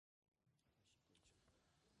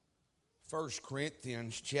1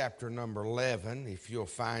 Corinthians chapter number 11, if you'll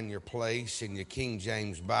find your place in your King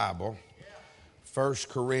James Bible. 1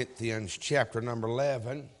 Corinthians chapter number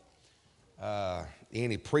 11.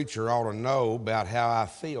 Any preacher ought to know about how I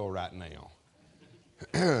feel right now.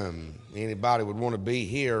 Anybody would want to be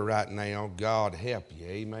here right now, God help you,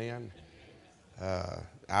 amen.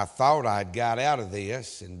 I thought I'd got out of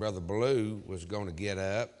this and Brother Blue was going to get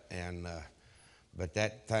up, but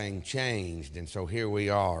that thing changed, and so here we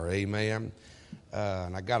are, amen.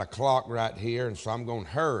 And I got a clock right here, and so I'm going to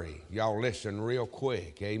hurry. Y'all listen real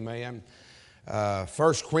quick, amen. 1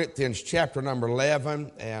 Corinthians chapter number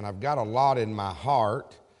 11, and I've got a lot in my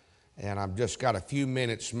heart, and I've just got a few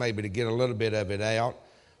minutes maybe to get a little bit of it out.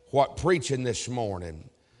 What preaching this morning?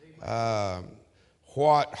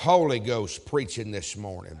 What Holy Ghost preaching this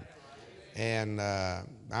morning? And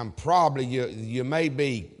I'm probably, you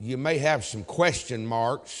may have some question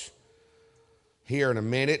marks here in a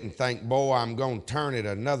minute and think, boy, I'm going to turn it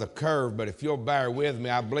another curve. But if you'll bear with me,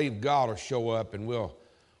 I believe God will show up and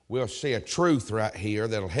we'll see a truth right here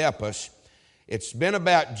that'll help us. It's been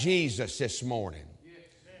about Jesus this morning.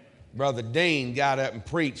 Brother Dean got up and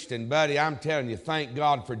preached, and buddy, I'm telling you, thank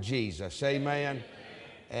God for Jesus, amen.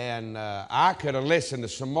 And I could have listened to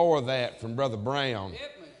some more of that from Brother Brown.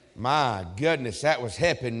 My goodness, that was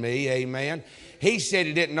helping me, amen. He said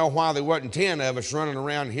he didn't know why there wasn't 10 of us running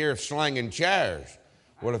around here slinging chairs.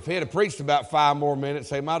 Well, if he'd have preached about 5 more minutes,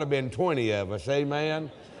 there might have been 20 of us,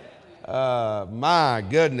 amen. My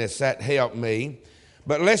goodness, that helped me.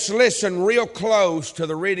 But let's listen real close to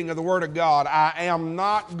the reading of the Word of God. I am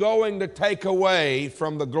not going to take away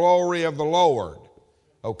from the glory of the Lord,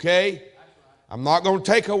 okay? I'm not going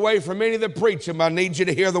to take away from any of the preaching, but I need you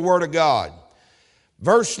to hear the Word of God.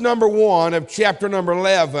 Verse number 1 of chapter number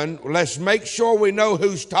 11, let's make sure we know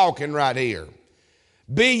who's talking right here.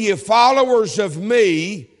 Be ye followers of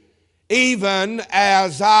me, even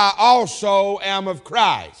as I also am of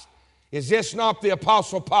Christ. Is this not the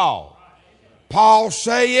Apostle Paul? Paul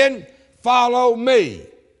saying, follow me.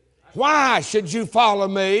 Why should you follow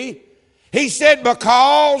me? He said,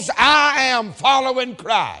 because I am following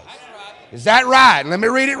Christ. Is that right? Let me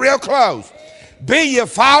read it real close. Be ye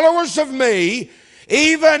followers of me,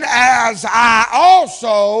 even as I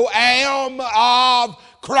also am of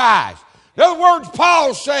Christ. In other words,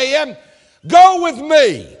 Paul's saying, go with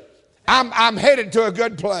me. I'm headed to a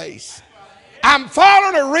good place. I'm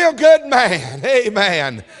following a real good man.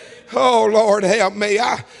 Amen. Oh, Lord, help me.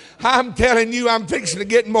 I'm telling you, I'm fixing to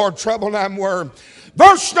get in more trouble than I'm worth.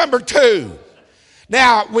 Verse number 2.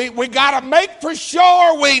 Now, we got to make for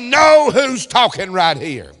sure we know who's talking right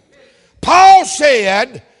here. Paul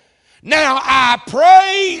said, now I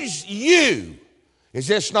praise you. Is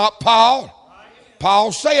this not Paul?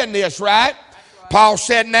 Paul saying this, right? Paul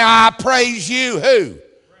said, now I praise you who?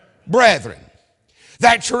 Brethren.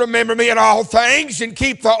 That you remember me in all things and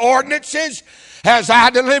keep the ordinances as I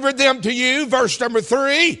delivered them to you. Verse number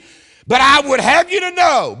 3. But I would have you to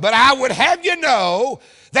know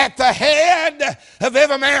that the head of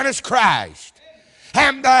every man is Christ.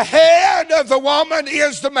 And the head of the woman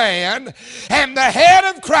is the man, and the head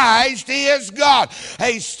of Christ is God.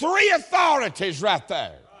 There's 3 authorities right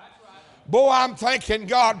there. Boy, I'm thanking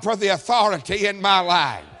God for the authority in my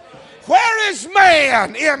life. Where is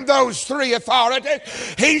man in those 3 authorities?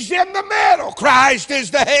 He's in the middle. Christ is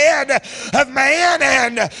the head of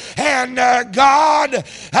man, and God,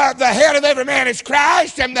 the head of every man is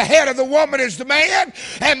Christ, and the head of the woman is the man,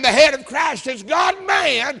 and the head of Christ is God.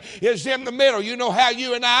 Man is in the middle. You know how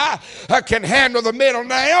you and I can handle the middle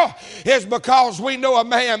now? Is because we know a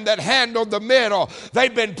man that handled the middle.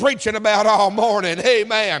 They've been preaching about all morning.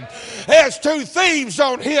 Amen. There's 2 thieves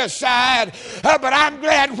on his side, but I'm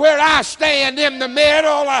glad where I stand in the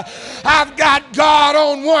middle. I've got God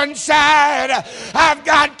on one side. I've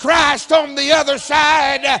got Christ on the other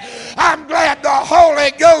side. I'm glad the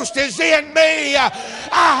Holy Ghost is in me.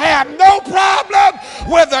 I have no problem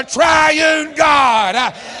with the triune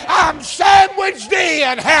God. I'm sandwiched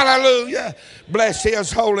in. Hallelujah. Bless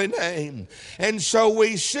his holy name. And so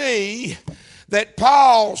we see that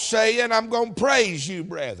Paul's saying, I'm going to praise you,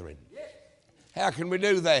 brethren. How can we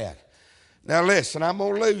do that? Now listen, I'm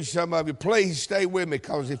going to lose some of you. Please stay with me,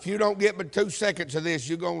 because if you don't get but 2 seconds of this,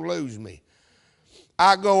 you're going to lose me.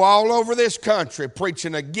 I go all over this country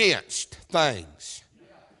preaching against things.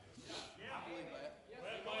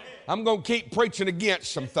 I'm going to keep preaching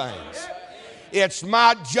against some things. It's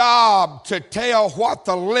my job to tell what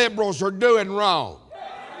the liberals are doing wrong.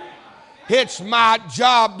 It's my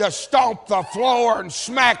job to stomp the floor and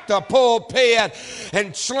smack the pulpit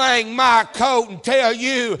and slang my coat and tell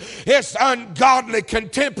you it's ungodly,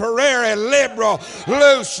 contemporary, liberal,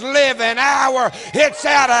 loose living hour. It's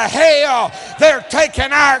out of hell. They're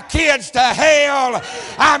taking our kids to hell.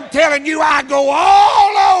 I'm telling you, I go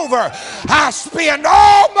all over. I spend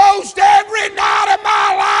almost every night of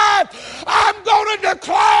my life. I'm going to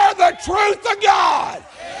declare the truth of God.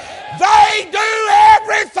 They do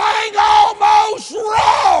everything almost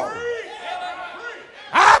wrong.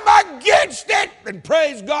 I'm against it. And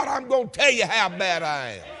praise God, I'm going to tell you how bad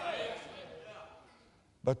I am.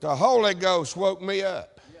 But the Holy Ghost woke me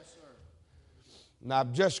up. And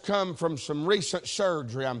I've just come from some recent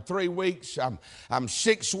surgery. I'm 3 weeks. I'm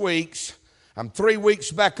 6 weeks. I'm 3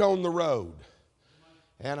 weeks back on the road.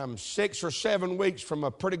 And I'm 6 or 7 weeks from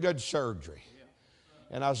a pretty good surgery.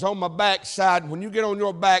 And I was on my backside. When you get on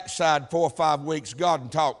your backside 4 or 5 weeks, God can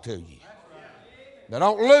talk to you. Now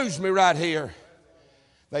don't lose me right here.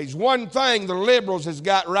 There's one thing the liberals has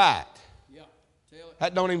got right.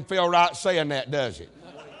 That don't even feel right saying that, does it?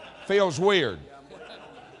 Feels weird.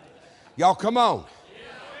 Y'all come on.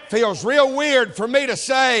 Feels real weird for me to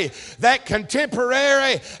say that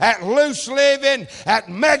contemporary, that loose living, that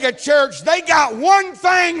mega church, they got one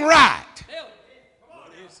thing right.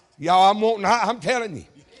 Y'all, I'm telling you,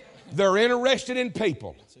 they're interested in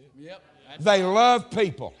people. They love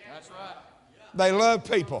people. They love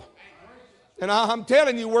people. And I'm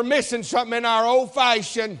telling you, we're missing something in our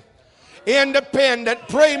old-fashioned, independent,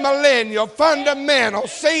 premillennial, fundamental,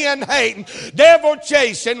 sin-hating,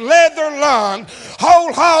 devil-chasing, leather-lunged,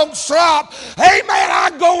 whole hog slop. Amen,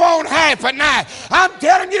 I go on half a night. I'm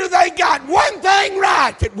telling you, they got one thing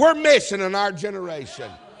right that we're missing in our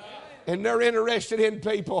generation. And they're interested in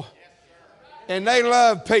people. And they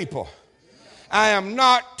love people. I am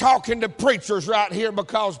not talking to preachers right here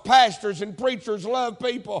because pastors and preachers love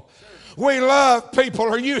people. We love people.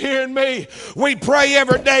 Are you hearing me? We pray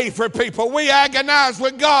every day for people. We agonize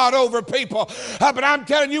with God over people. But I'm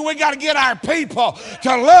telling you, we got to get our people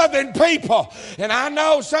to loving people. And I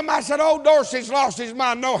know somebody said, oh, Dorsey's lost his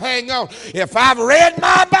mind. No, hang on. If I've read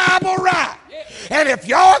my Bible right, and if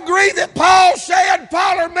y'all agree that Paul said,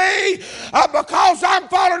 follow me because I'm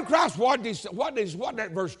following Christ, what did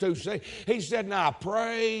that verse 2 say? He said, now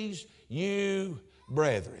praise you,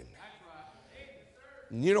 brethren.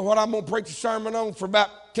 And you know what I'm going to preach a sermon on for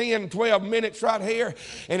about 10, 12 minutes right here?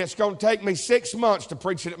 And it's going to take me 6 months to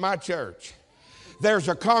preach it at my church. There's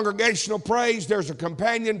a congregational praise, there's a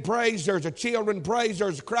companion praise, there's a children praise,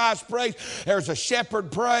 there's a Christ praise, there's a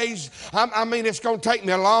shepherd praise. I mean, it's going to take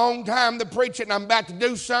me a long time to preach it, and I'm about to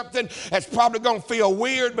do something that's probably going to feel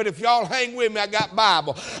weird, but if y'all hang with me, I got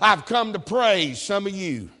Bible. I've come to praise some of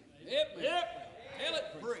you.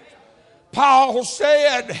 Paul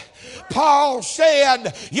said,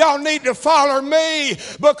 y'all need to follow me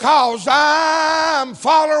because I'm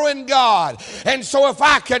following God. And so if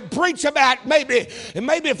I could preach about maybe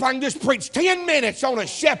if I can just preach 10 minutes on a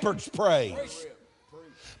shepherd's praise.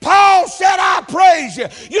 Paul said, I praise you.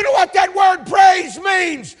 You know what that word praise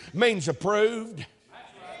means? It means approved.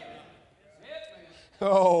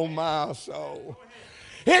 Oh, my soul.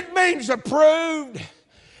 It means approved.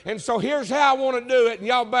 And so here's how I want to do it. And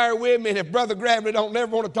y'all bear with me. And if Brother Gravely don't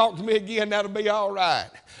never want to talk to me again, that'll be all right.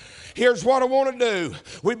 Here's what I want to do.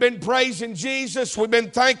 We've been praising Jesus. We've been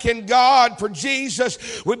thanking God for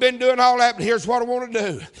Jesus. We've been doing all that. But here's what I want to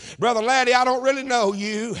do. Brother Laddie, I don't really know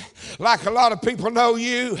you like a lot of people know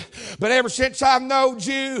you. But ever since I've known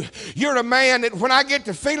you, you're a man that when I get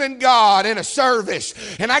to feeling God in a service,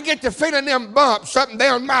 and I get to feeling them bumps up and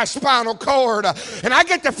down my spinal cord, and I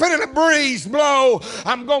get to feeling a breeze blow,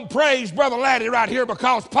 I'm going to praise Brother Laddie right here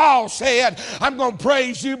because Paul said, I'm going to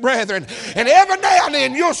praise you, brethren. And every now and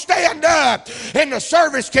then you'll stand up and the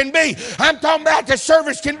service can be, I'm talking about the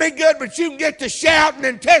service can be good, but you can get to shouting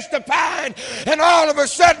and testifying, and all of a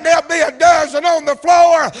sudden there'll be a dozen on the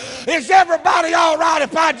floor. Is everybody all right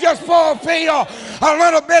if I just fulfill a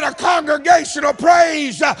little bit of congregational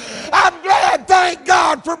praise? I'm glad, thank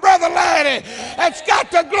God, for Brother Laddie that's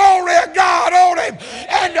got the glory of God on him,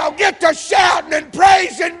 and they'll get to shouting and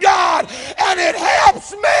praising God, and it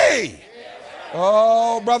helps me.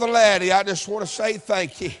 Oh, Brother Laddie, I just want to say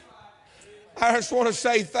thank you. I just want to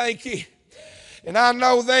say thank you. And I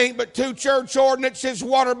know they ain't but 2 church ordinances,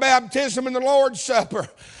 water baptism and the Lord's Supper.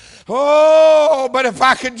 Oh, but if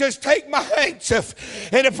I could just take my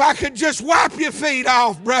handkerchief and if I could just wipe your feet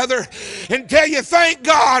off, brother, and tell you thank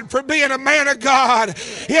God for being a man of God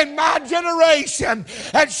in my generation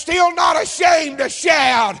and still not ashamed to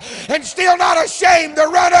shout and still not ashamed to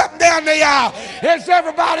run up and down the aisle Is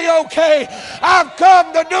everybody okay? I've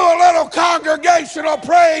come to do a little congregational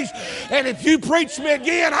praise. And if you preach me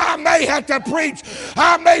again, I may have to preach.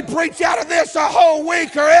 I may preach out of this a whole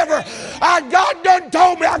week or ever. God done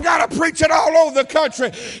told me I got to preach it all over the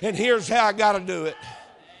country. And here's how I got to do it.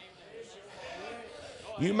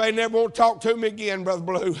 You may never want to talk to me again, Brother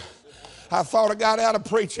Blue. I thought I got out of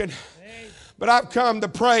preaching. But I've come to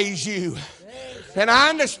praise you. And I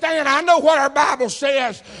understand, I know what our Bible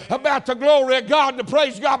says about the glory of God and to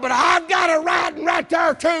praise God, but I've got it writing right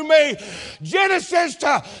there to me. Genesis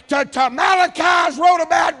to Malachi's wrote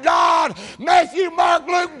about God. Matthew, Mark,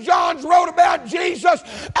 Luke, John's wrote about Jesus.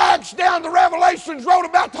 Acts down to Revelations wrote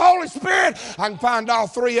about the Holy Spirit. I can find all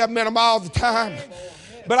three of them in them all the time.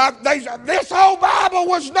 But this whole Bible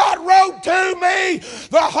was not wrote to me.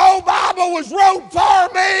 The whole Bible was wrote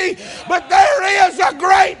for me. But there is a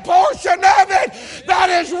great portion of it that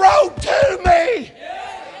is wrote to me.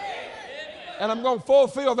 And I'm going to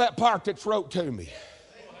fulfill that part that's wrote to me.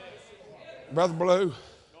 Brother Blue,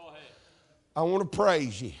 I want to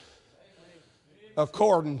praise you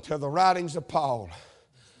according to the writings of Paul.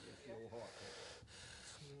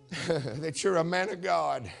 That you're a man of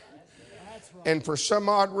God. And for some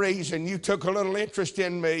odd reason, you took a little interest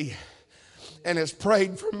in me and has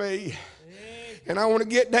prayed for me. And I want to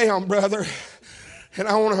get down, brother. And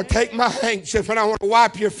I want to take my handkerchief and I want to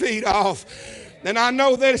wipe your feet off. And I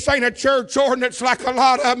know this ain't a church ordinance like a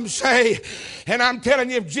lot of them say. And I'm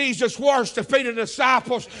telling you, if Jesus washed the feet of the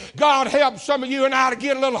disciples, God help some of you and I to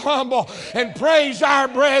get a little humble and praise our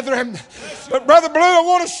brethren. But Brother Blue, I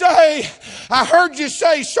want to say, I heard you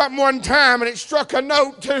say something one time and it struck a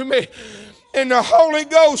note to me. And the Holy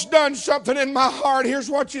Ghost done something in my heart. Here's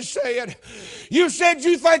what you said. You said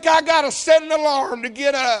you think I got to set an alarm to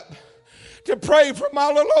get up to pray for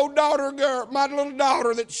my little old daughter, my little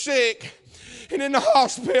daughter that's sick and in the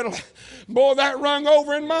hospital. Boy, that rung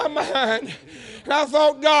over in my mind. And I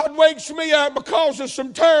thought God wakes me up because of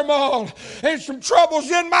some turmoil and some troubles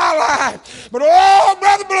in my life. But oh,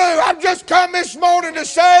 Brother Blue, I've just come this morning to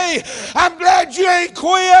say, I'm glad you ain't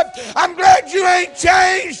quit. I'm glad you ain't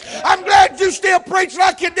changed. I'm glad you still preach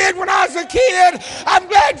like you did when I was a kid. I'm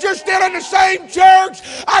glad you're still in the same church.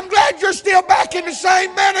 I'm glad you're still back in the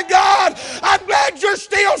same man of God. I'm glad you're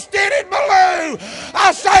still standing below.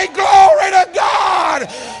 I say glory to God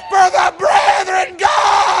for the brethren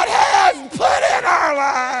God has put in our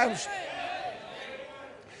lives.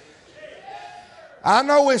 I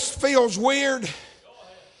know this feels weird,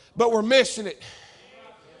 but we're missing it.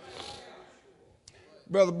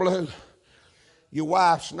 Brother Blue, your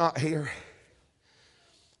wife's not here.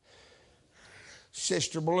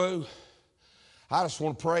 Sister Blue, I just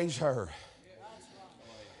want to praise her.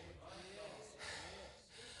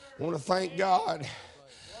 I want to thank God.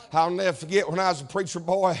 I'll never forget when I was a preacher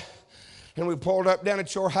boy and we pulled up down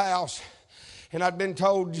at your house. And I'd been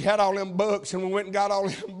told you had all them books, and we went and got all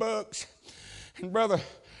them books. And Brother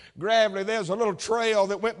Gravely, there's a little trail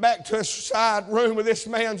that went back to a side room of this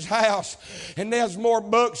man's house. And there's more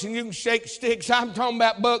books, and you can shake sticks. I'm talking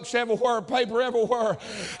about books everywhere, paper everywhere.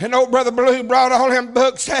 And old Brother Blue brought all them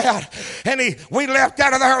books out. And we left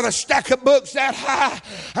out of there with a stack of books that high.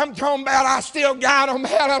 I'm talking about I still got them.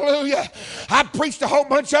 Hallelujah. I preached a whole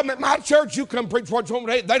bunch of them at my church. You come preach what you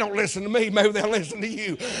want to. They don't listen to me. Maybe they'll listen to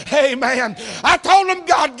you. Amen. I told them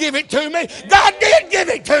God give it to me. God did give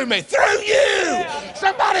it to me through you.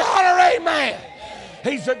 Somebody holler amen.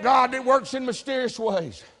 He's a God that works in mysterious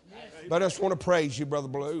ways. But I just want to praise you, Brother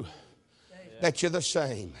Blue, that you're the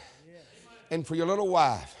same. And for your little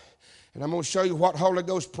wife. And I'm going to show you what Holy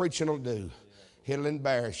Ghost preaching will do. It'll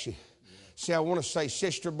embarrass you. See, I want to say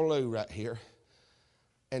Sister Blue right here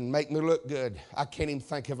and make me look good. I can't even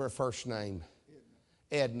think of her first name.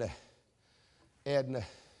 Edna. Edna.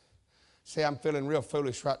 See, I'm feeling real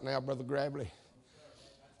foolish right now, Brother Gravely.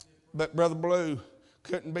 But Brother Blue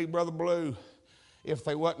couldn't be Brother Blue if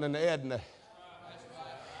they wasn't an Edna.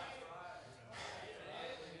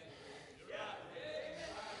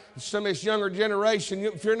 Some of this younger generation,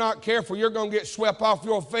 if you're not careful, you're going to get swept off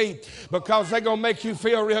your feet because they're going to make you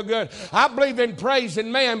feel real good. I believe in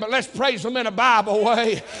praising man, but let's praise them in a Bible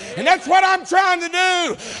way. And that's what I'm trying to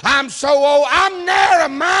do. I'm so old. I'm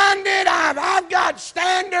narrow-minded. I've got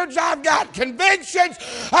standards. I've got convictions.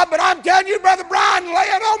 But I'm telling you, Brother Brian, lay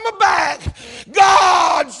it on my back.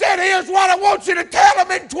 God said, here's what I want you to tell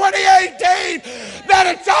them in 2018,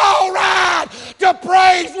 that it's all right to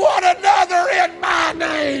praise one another in my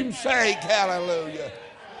name's sake. Hallelujah.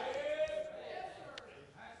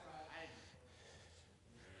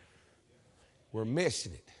 We're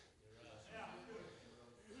missing it.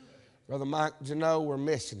 Brother Mike Janot, we're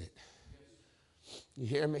missing it. You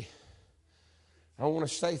hear me? I want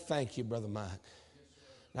to say thank you, Brother Mike.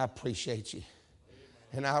 And I appreciate you.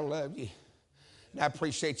 And I love you. And I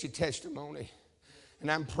appreciate your testimony.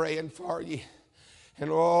 And I'm praying for you. And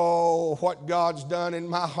oh, what God's done in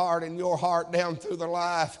my heart and your heart down through the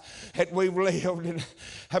life that we've lived. And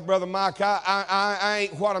Brother Mike, I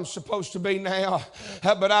ain't what I'm supposed to be now.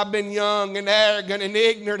 But I've been young and arrogant and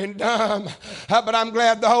ignorant and dumb. But I'm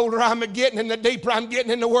glad the older I'm getting and the deeper I'm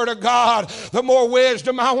getting in the Word of God, the more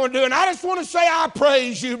wisdom I want to do. And I just want to say I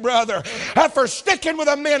praise you, brother, for sticking with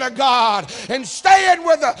the men of God and staying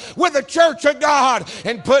with the church of God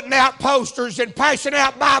and putting out posters and passing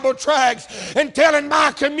out Bible tracts and telling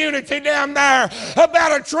my community down there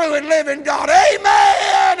about a true and living God.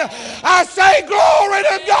 Amen. I say glory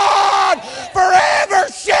to God for every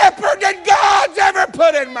shepherd that God's ever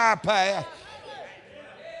put in my path.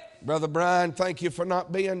 Brother Brian, thank you for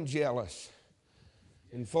not being jealous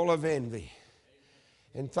and full of envy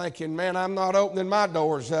and thinking, man, I'm not opening my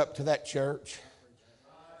doors up to that church.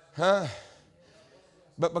 But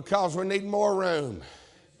because we need more room.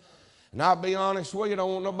 And I'll be honest with you, I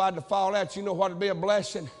don't want nobody to fall out. You know what would be a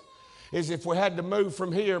blessing? Is if we had to move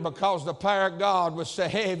from here because the power of God was so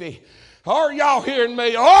heavy. Are y'all hearing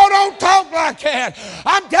me? Oh, don't talk like that.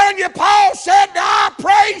 I'm telling you, Paul said, I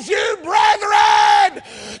praise you, brethren.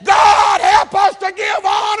 God help us to give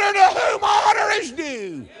honor to whom honor is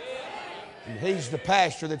due. And he's the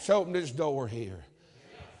pastor that's opened his door here.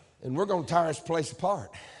 And we're going to tear this place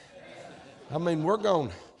apart. I mean, we're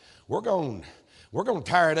going to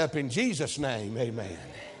tear it up in Jesus' name. Amen.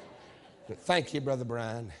 But thank you, Brother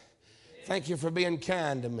Brian. Thank you for being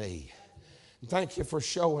kind to me. Thank you for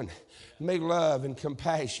showing me love and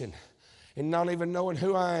compassion and not even knowing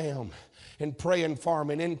who I am and praying for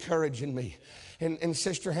me and encouraging me. And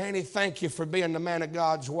Sister Hanny, thank you for being the man of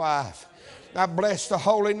God's wife. I bless the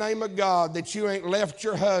holy name of God that you ain't left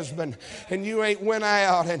your husband and you ain't went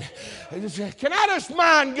out. And can I just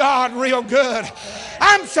mind God real good?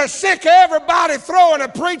 I'm so sick of everybody throwing a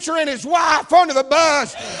preacher and his wife under the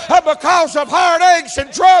bus because of heartaches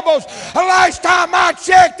and troubles. The last time I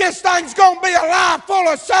checked, this thing's going to be a life full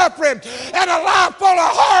of suffering and a life full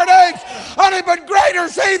of heartaches. Honey, but greater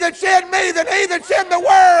is he that's in me than he that's in the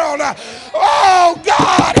world. Oh,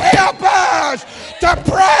 God, help us to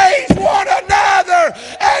praise one another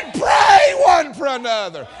and pray one for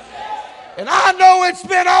another. And I know it's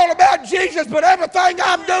been all about Jesus, but everything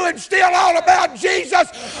I'm doing still all about Jesus.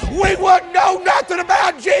 We wouldn't know nothing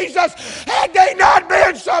about Jesus had they not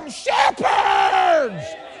been some shepherds.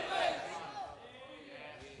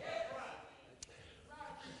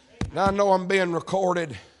 Now I know I'm being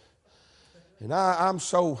recorded, and I'm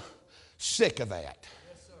so sick of that.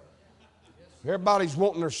 Everybody's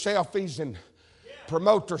wanting their selfies and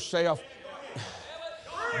promote themselves.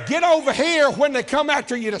 Get over here when they come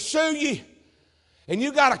after you to sue you, and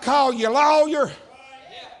you got to call your lawyer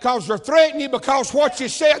because they're threatening you because what you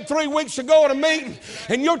said 3 weeks ago at a meeting,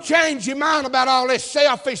 and you'll change your mind about all this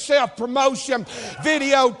selfish self-promotion,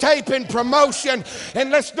 videotaping promotion,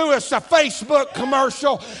 and let's do us a Facebook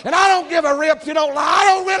commercial. And I don't give a rip if you don't lie. I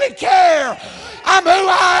don't really care. I'm who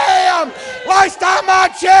I am. Last time I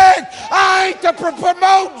checked, I ain't to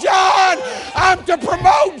promote John. I'm to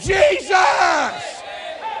promote Jesus.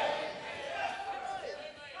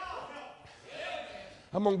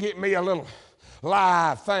 I'm going to get me a little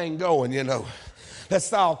live thing going, you know.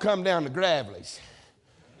 Let's all come down to Gravely's.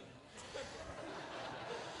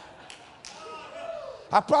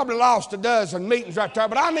 I probably lost a dozen meetings right there,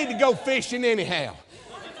 but I need to go fishing anyhow.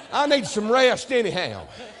 I need some rest anyhow.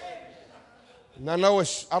 And I know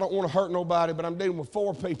I don't want to hurt nobody, but I'm dealing with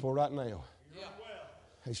 4 people right now.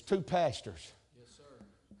 There's 2 pastors.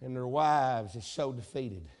 And their wives is so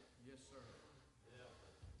defeated.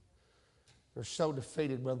 They're so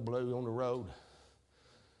defeated, Brother Blue, on the road.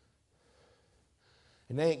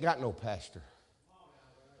 And they ain't got no pastor.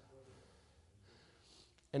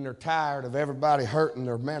 And they're tired of everybody hurting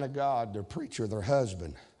their man of God, their preacher, their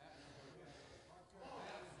husband.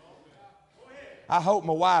 I hope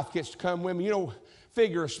my wife gets to come with me. You know,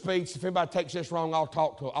 figure of speech, if anybody takes this wrong, I'll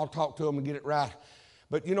talk to them and get it right.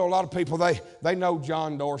 But you know, a lot of people, they know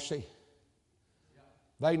John Dorsey.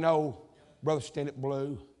 They know Brother Stennett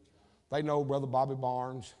Blue. They know Brother Bobby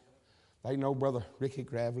Barnes. They know Brother Ricky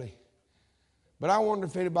Gravely. But I wonder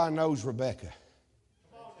if anybody knows Rebecca.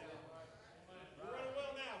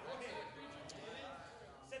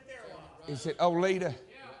 Is it Olita?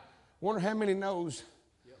 Wonder how many knows.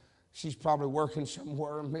 She's probably working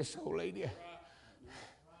somewhere, Miss Olita.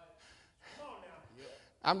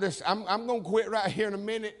 I'm going to quit right here in a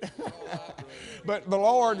minute. But the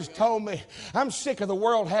Lord has told me, I'm sick of the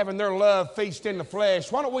world having their love feast in the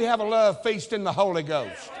flesh. Why don't we have a love feast in the Holy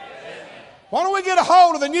Ghost? Why don't we get a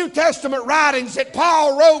hold of the New Testament writings that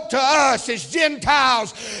Paul wrote to us as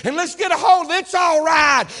Gentiles, and let's get a hold of it. It's all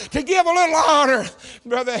right to give a little honor.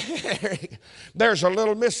 Brother Eric, there's a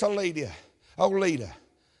little Miss Alita. Olita.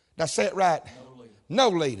 Did I say it right?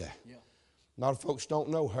 Nolita. Yeah. A lot of folks don't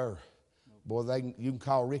know her. Boy, you can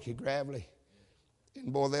call Ricky Gravely.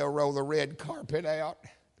 And boy, they'll roll the red carpet out.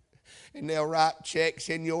 And they'll write checks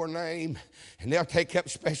in your name. And they'll take up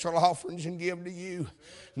special offerings and give to you.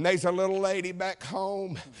 And there's a little lady back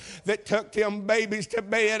home that took them babies to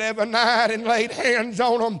bed every night and laid hands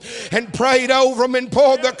on them and prayed over them and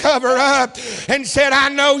pulled the cover up and said, I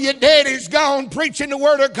know your daddy's gone preaching the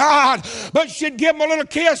word of God. But she'd give them a little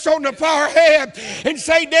kiss on the forehead and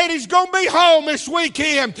say, Daddy's going to be home this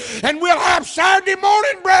weekend. And we'll have Saturday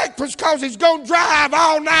morning breakfast because he's going to drive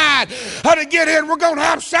all night to get in. We're going to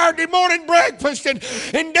have Saturday morning breakfast and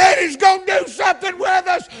Daddy's going to do something with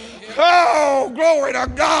us. Oh, glory to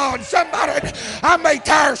God. Somebody, I may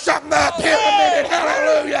tire something up here in a minute.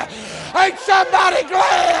 Hallelujah. Ain't somebody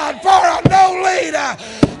glad for a Nolita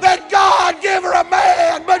that God give her a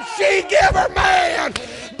man, but she give her man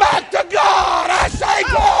back to God? I say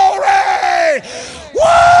glory.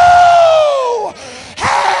 Woo!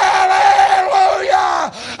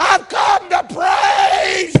 Hallelujah. I've come to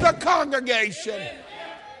praise the congregation.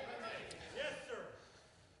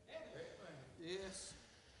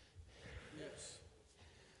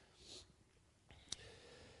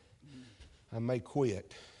 I may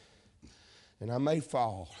quit, and I may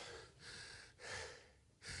fall.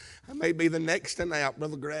 I may be the next one out,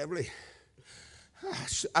 Brother Gravely.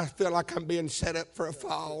 I feel like I'm being set up for a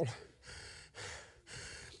fall.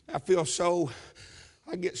 I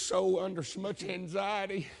get so under so much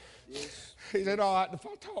anxiety. Yes. Is it all right if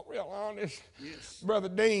I talk real honest? Yes. Brother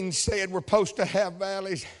Dean said we're supposed to have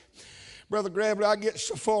valleys. Brother Gravely, I get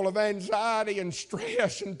so full of anxiety and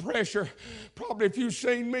stress and pressure. Probably if you've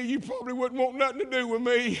seen me, you probably wouldn't want nothing to do with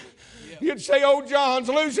me. Yeah. You'd say, oh, John's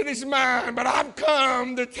losing his mind. But I've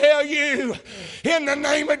come to tell you, in the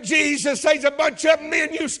name of Jesus, there's a bunch of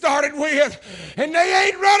men you started with, and they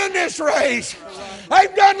ain't running this race.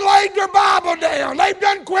 They've done laid their Bible down. They've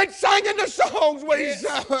done quit singing the songs we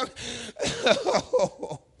sung.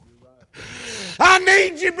 I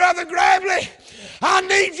need you, Brother Gravely. I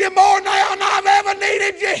need you more now than I've ever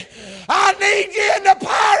needed you. I need you in the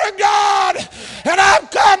power of God. And I've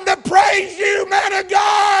come to praise you, man of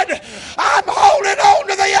God. I'm holding on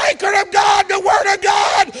to the anchor of God, the Word of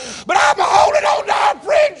God. But I'm holding on to our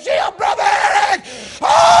friendship, Brother Eric.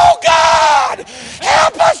 Oh, God,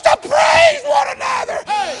 help us to praise one another.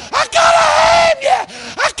 I got to have you.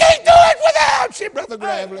 I can't do it without you, Brother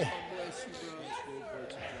Gravely.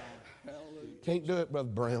 Can't do it, Brother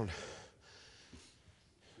Brown.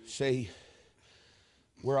 See,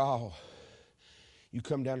 you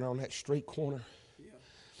come down there on that street corner.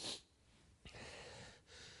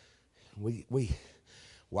 Yeah.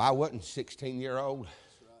 I wasn't 16-year-old.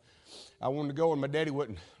 I wanted to go and my daddy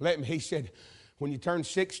wouldn't let me. He said, when you turn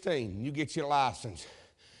 16, you get your license.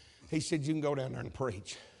 He said, you can go down there and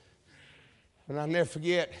preach. And I'll never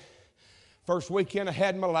forget, first weekend I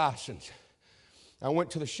had my license. I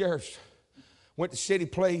went to the sheriff's, went to city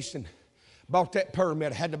police and bought that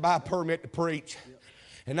permit. I had to buy a permit to preach. Yep.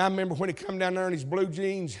 And I remember when he come down there in his blue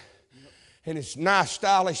jeans and his nice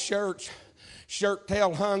stylish shirts, shirt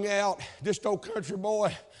tail hung out, just old country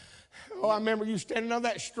boy. Oh, I remember you standing on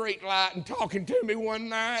that street light and talking to me one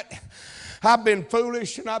night. I've been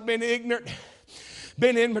foolish and I've been ignorant,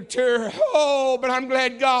 been immature. Oh, but I'm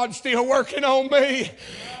glad God's still working on me.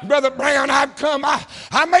 Brother Brown, I've come.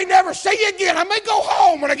 I may never see you again. I may go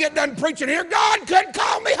home when I get done preaching here. God couldn't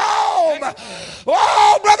call me home.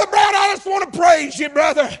 Oh, Brother Brown, I just want to praise you,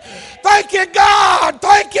 brother. Thank you, God.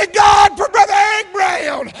 Thank you, God, for Brother Eric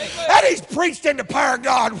Brown. And he's preached in the power of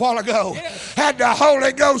God a while ago. Had the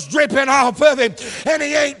Holy Ghost dripping off of him, and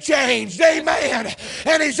he ain't changed. Amen.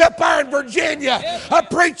 And he's up there in Virginia,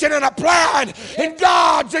 preaching and applying, and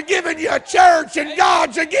God's giving you a church, and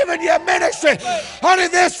God's giving you a ministry. Honey,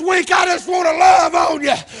 this week I just want to love on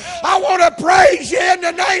you. I want to praise you in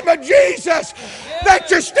the name of Jesus that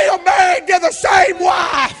you're still married to the same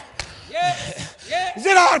wife. Is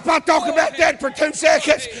it all right if I talk about that for 2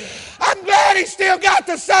 seconds? I'm glad he still got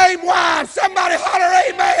the same wife. Somebody holler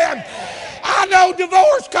amen. I know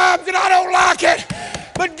divorce comes and I don't like it,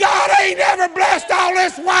 but God ain't ever blessed all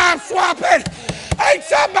this wife swapping. Ain't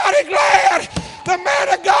somebody glad the man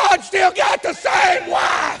of God still got the same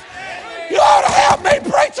wife? You ought to help me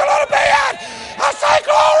preach a little bit. I say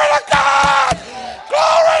glory.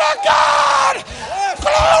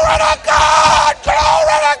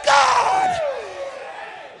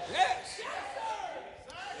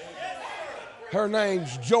 Her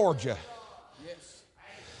name's Georgia.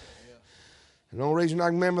 And the only reason I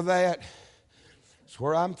can remember that is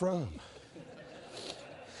where I'm from.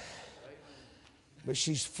 But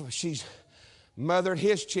she's mothered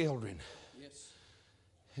his children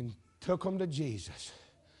and took them to Jesus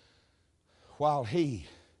while he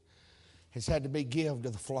has had to be given to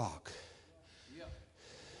the flock.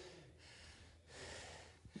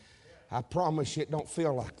 I promise you it don't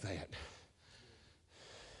feel like that.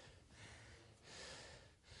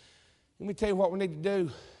 Let me tell you what we need to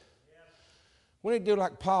do. We need to do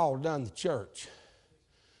like Paul done the church.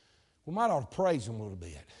 We might ought to praise him a little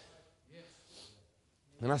bit.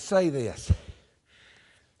 And I say this,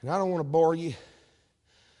 and I don't want to bore you,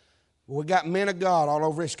 but we got men of God all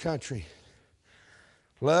over this country.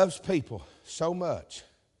 Loves people so much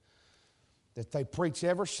that they preach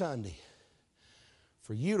every Sunday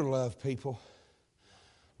for you to love people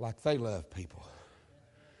like they love people.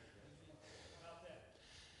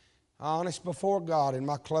 Honest before God in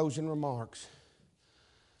my closing remarks.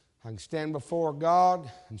 I can stand before God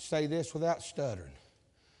and say this without stuttering.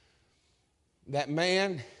 That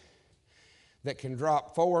man that can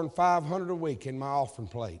drop $400 and $500 a week in my offering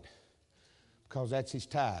plate because that's his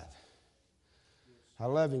tithe. I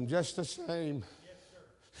love him just the same.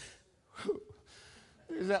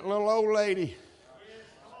 There's that little old lady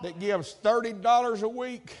that gives $30 a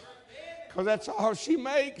week because that's all she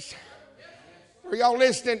makes. Are y'all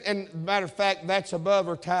listening? And matter of fact, that's above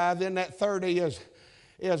her tithe. Then that 30 is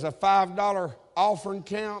a $5 offering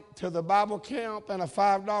count to the Bible camp and a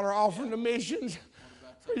 $5 offering to missions.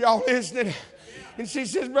 Are y'all listening? And she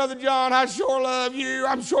says, Brother John, I sure love you.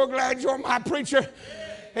 I'm sure glad you're my preacher.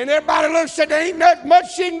 And everybody looks at there ain't not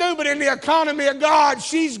much she can do, but in the economy of God,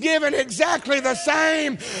 she's giving exactly the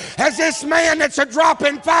same as this man that's a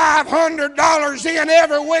dropping $500 in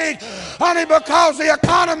every week. Honey, because the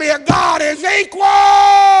economy of God is equal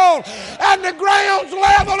and the ground's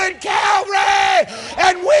level in Calvary.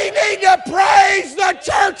 And we need to praise the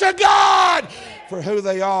church of God for who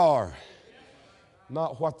they are,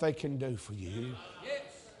 not what they can do for you.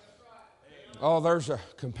 Oh, there's a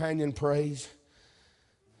companion praise.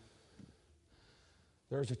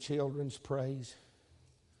 There's a children's praise.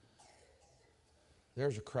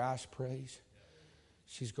 There's a Christ praise.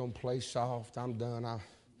 She's going to play soft. I'm done.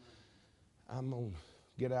 I'm going to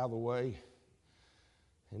get out of the way.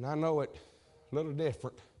 And I know it a little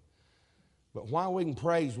different. But why we can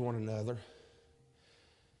praise one another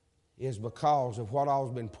is because of what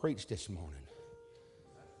all's been preached this morning.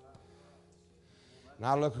 And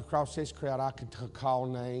I look across this crowd, I could call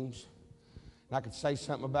names. And I could say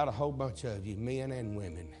something about a whole bunch of you, men and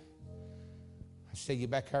women. I see you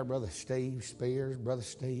back there, Brother Steve Spears, Brother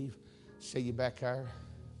Steve. See you back there.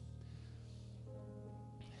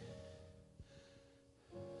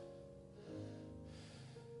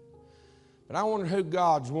 But I wonder who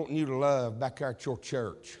God's wanting you to love back there at your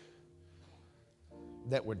church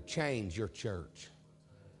that would change your church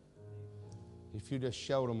if you just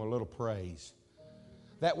showed them a little praise.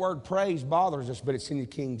 That word praise bothers us, but it's in the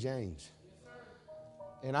King James.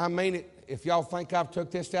 And I mean it, if y'all think I've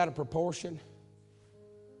took this out of proportion,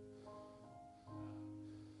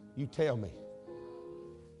 you tell me.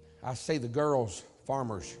 I see the girls,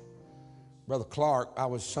 farmers. Brother Clark, I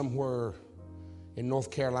was somewhere in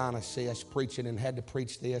North Carolina, see us preaching and had to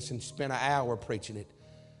preach this and spent an hour preaching it.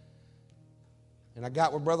 And I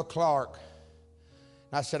got with Brother Clark.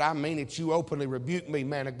 And I said, I mean it, you openly rebuke me,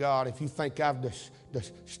 man of God, if you think I've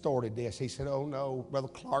distorted this. He said, oh no, Brother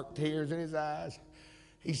Clark, tears in his eyes.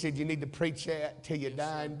 He said, you need to preach that till your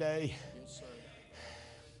dying day. Yes, sir.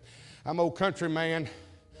 I'm old country man.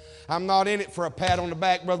 I'm not in it for a pat on the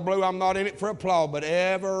back, Brother Blue. I'm not in it for applause. But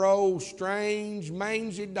every old strange,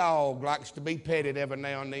 mangy dog likes to be petted every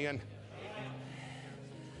now and then.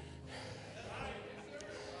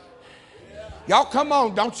 Y'all come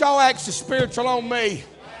on. Don't y'all act so spiritual on me.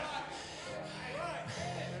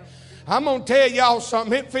 I'm going to tell y'all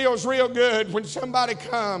something. It feels real good when somebody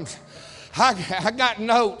comes. I got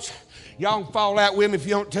notes. Y'all can fall out with me if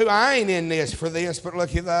you want to. I ain't in this for this, but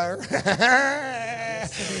looky there.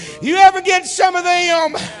 You ever get some of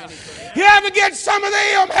them? You ever get some of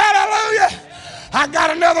them? Hallelujah. I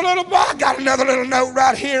got another little note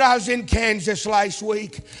right here. I was in Kansas last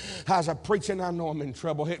week. I was preaching. I know I'm in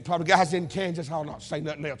trouble. Probably guys in Kansas. I'll not say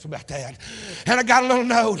nothing else about that. And I got a little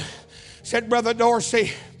note. Said, Brother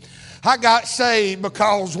Dorsey, I got saved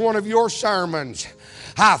because one of your sermons.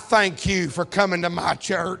 I thank you for coming to my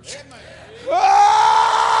church.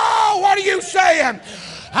 Oh, what are you saying?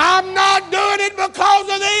 I'm not doing it because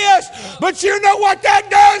of this, but you know what that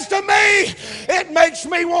does to me? It makes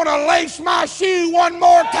me want to lace my shoe one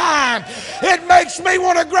more time. It makes me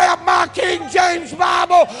want to grab my King James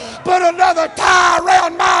Bible, put another tie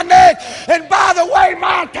around my neck. And by the way,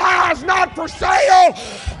 my tie's not for sale.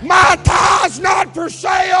 My tie's not for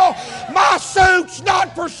sale. My suit's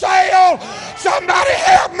not for sale. Somebody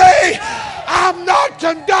help me. I'm not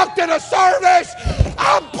conducting a service.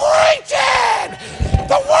 I'm preaching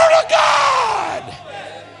the Word of God.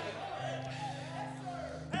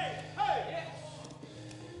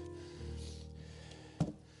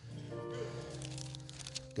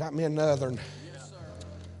 Got me another one.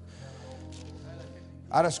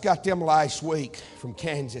 I just got them last week from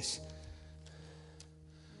Kansas.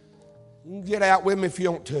 You can get out with me if you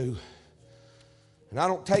want to. And I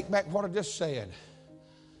don't take back what I just said.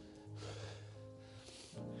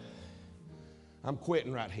 I'm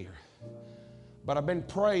quitting right here. But I've been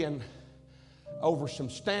praying over some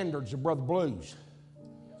standards of Brother Blues.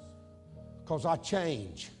 Because I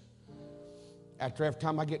change after every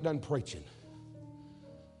time I get done preaching.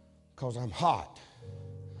 Because I'm hot.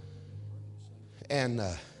 And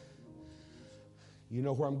you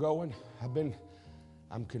know where I'm going?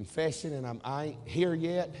 I'm confessing and I ain't here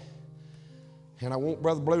yet. And I want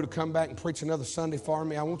Brother Blue to come back and preach another Sunday for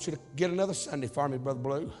me. I want you to get another Sunday for me, Brother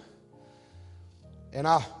Blue. And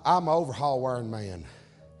I'm an overhaul wearing man.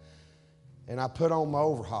 And I put on my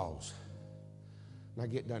overhauls. And I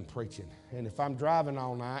get done preaching. And if I'm driving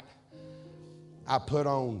all night, I put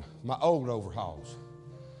on my old overhauls.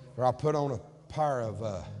 Or I put on a pair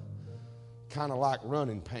of kind of like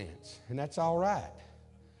running pants. And that's all right.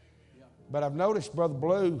 But I've noticed Brother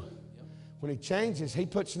Blue, when he changes, he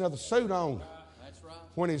puts another suit on. That's right.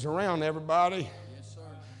 When he's around everybody. Yes, sir.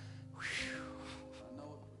 I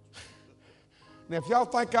know it. Now, if y'all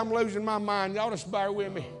think I'm losing my mind, y'all just bear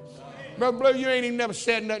with me. Brother Blue, you ain't even never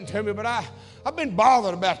said nothing to me, but I've been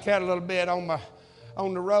bothered about that a little bit on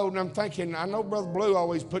the road, and I'm thinking, I know Brother Blue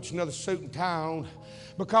always puts another suit and tie on.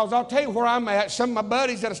 Because I'll tell you where I'm at. Some of my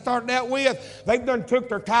buddies that I started out with, they've done took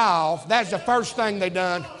their tie off. That's the first thing they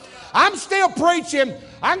done. I'm still preaching.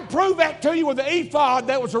 I can prove that to you with the ephod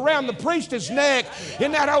that was around the priest's neck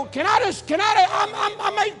in that old. Are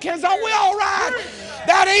we all right?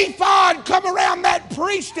 That ephod come around that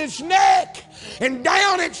priest's neck and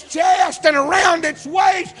down its chest and around its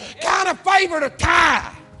waist, kind of favored a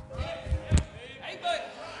tie.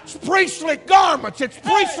 It's priestly garments. It's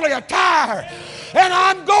priestly attire. And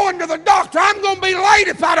I'm going to the doctor. I'm going to be late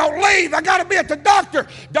if I don't leave. I got to be at the doctor.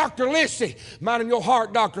 Dr. Lissy, mind in your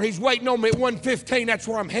heart, doctor. He's waiting on me at 1:15. That's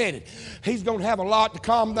where I'm headed. He's going to have a lot to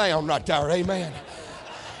calm down right there. Amen.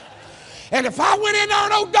 And if I went in there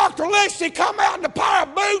and old Dr. Lissy come out in a pair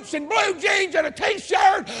of boots and blue jeans and a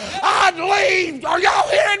t-shirt, I'd leave. Are y'all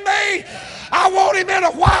hearing me? I want him in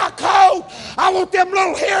a white coat. I want them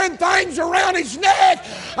little hearing things around his neck.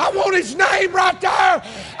 I want his name right there.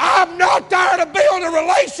 I'm not there to build a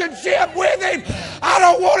relationship with him. I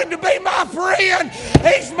don't want him to be my friend.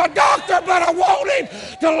 He's my doctor, but I want him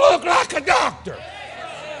to look like a doctor.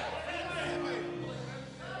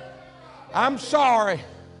 I'm sorry.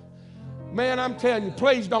 Man, I'm telling you,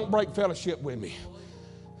 please don't break fellowship with me.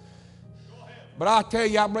 But I tell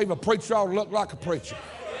you, I believe a preacher ought to look like a preacher.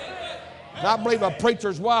 And I believe a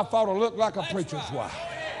preacher's wife ought to look like a preacher's wife.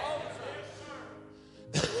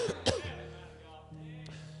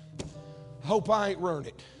 I hope I ain't ruined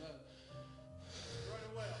it.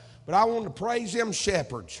 But I want to praise them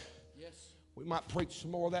shepherds. We might preach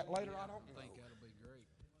some more of that later, I don't think.